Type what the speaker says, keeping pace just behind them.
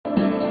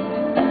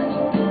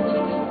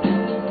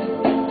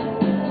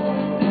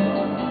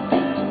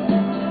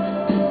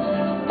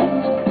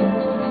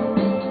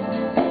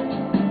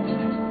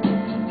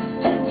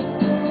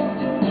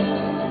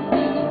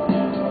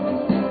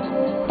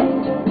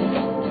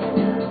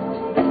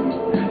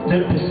The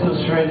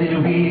pistol's ready to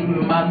weed.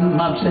 My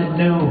mom said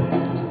no.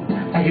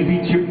 I can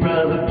beat your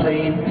brother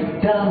playing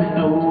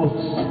dominoes.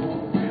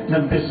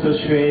 The pistol's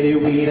ready to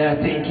weed. I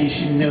think you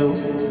should know.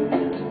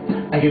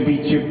 I can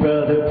beat your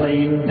brother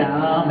playing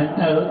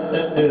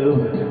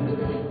dominoes.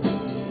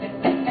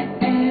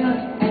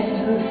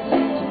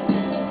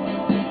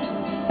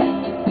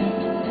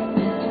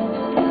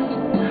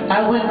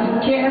 I went to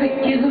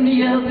catechism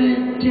the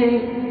other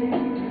day,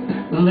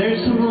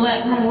 learned some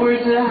Latin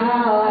words of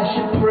how I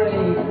should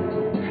pray.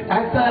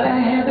 I thought I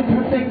had it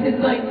perfected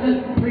like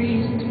the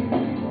priest,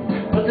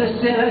 but I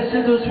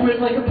said those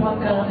words like a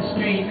punk on the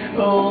street.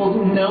 Oh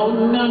no,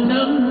 no,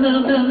 no, no,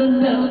 no, no,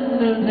 no,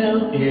 no,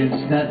 no,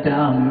 it's not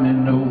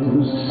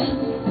dominoes.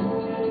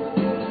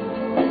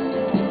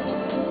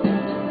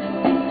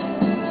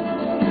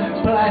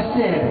 But I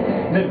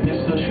said, the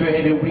pistol's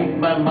ready to weep.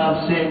 My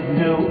mom said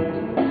no.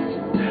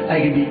 I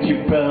can beat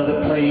your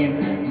brother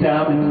playing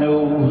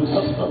dominoes.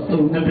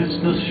 The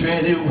pistol's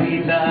shredded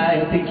weed,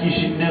 I think you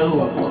should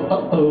know.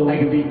 I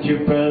can beat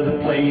your brother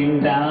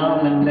playing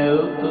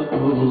dominoes.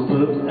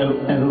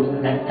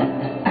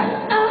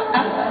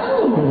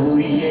 Oh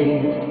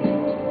yeah.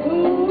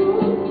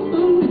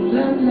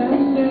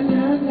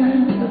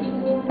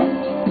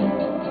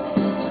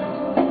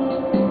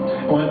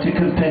 Went to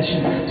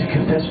confession to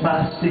confess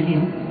my sin,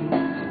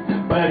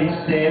 but he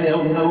said,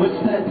 oh no,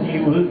 it's not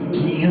you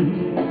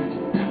again.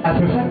 I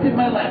perfected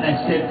my Latin, I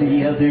said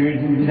the other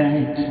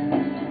night.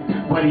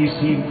 What do you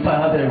see,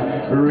 Father?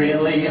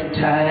 Really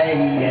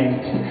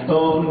uptight.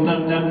 Oh, no,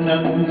 no,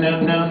 no, no,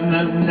 no,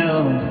 no, no.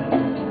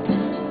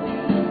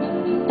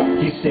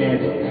 He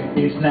said,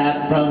 it's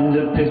not from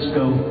the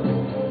Pisco.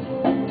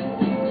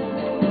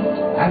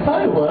 I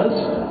thought it was.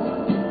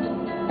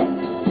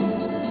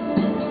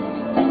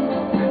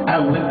 I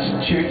went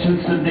to church on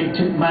Sunday,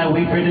 took my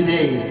wafer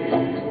today.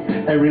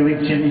 I really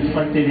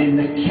genuflected in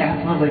the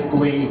Catholic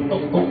way.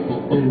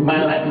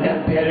 My Latin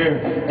got better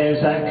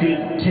as I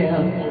could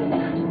tell.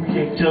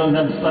 Till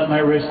none slapped my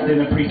wrist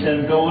and a priest said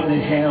I'm going to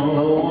hell.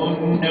 Oh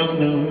no,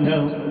 no,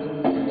 no.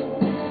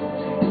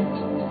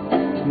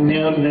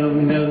 No, no,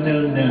 no,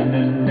 no, no,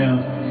 no, no.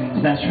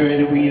 It's not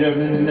shredded weed or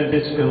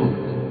Nabisco.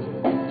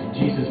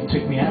 Jesus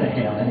took me out of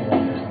hell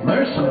anyway.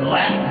 Learn some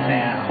Latin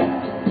now.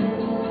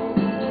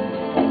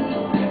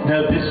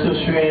 Nabisco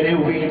shredded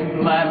weed,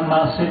 my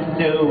mom said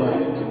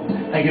no.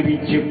 I can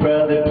beat your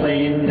brother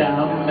playing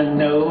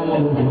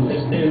dominoes.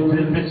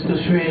 The pistol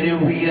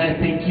shredded weed, I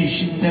think you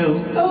should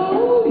know.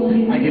 Oh,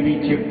 yeah. I can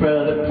beat your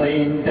brother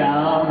playing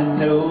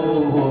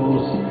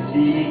dominoes.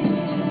 Yeah.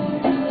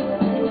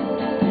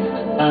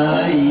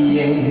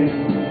 Yeah.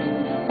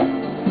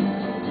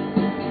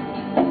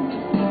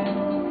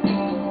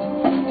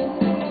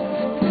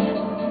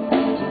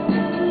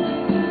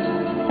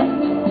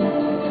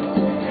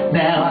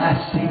 Now I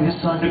sing this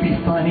song to be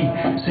funny,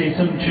 say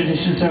some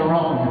traditions are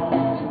wrong.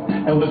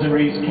 I wasn't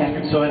raised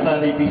Catholic, so I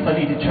thought it'd be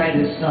funny to try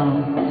this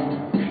song.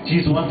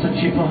 Jesus wants a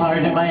cheerful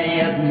heart in my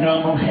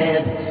abnormal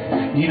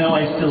head. You know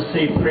I still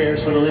say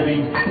prayers for the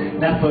living,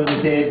 not for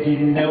the dead. You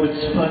know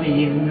it's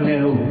funny, you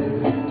know.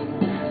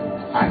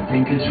 I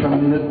think it's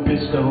from the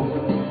Pisco.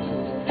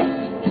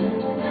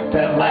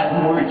 That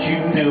Latin word you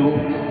know.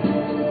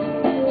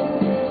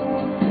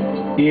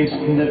 It's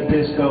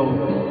Nabisco.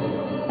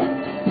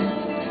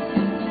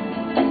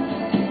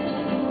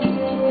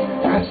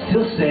 I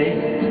still say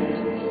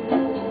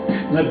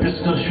the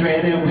pistol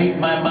shredded weak,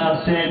 my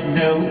mom said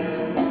no.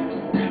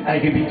 I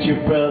can beat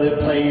your brother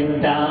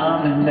playing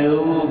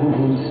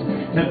dominoes.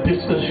 The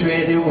pistol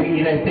shredded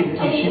weed, I think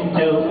you should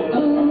know.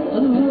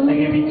 I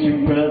can beat your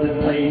brother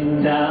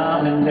playing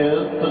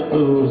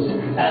dominoes.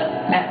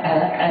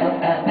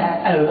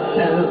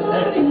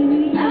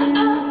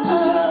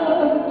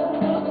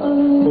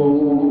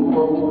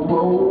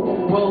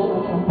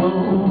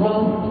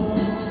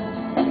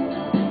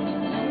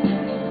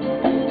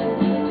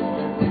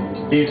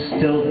 It's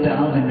still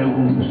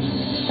dominoes.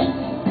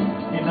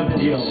 In the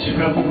video. It's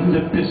from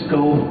the Pisco.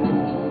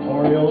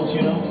 Oreos,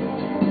 you know.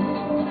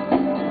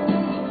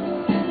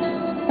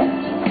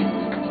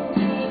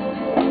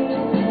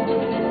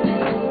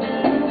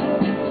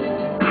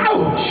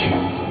 Ouch!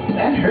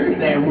 That hurt,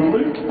 that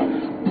ruler.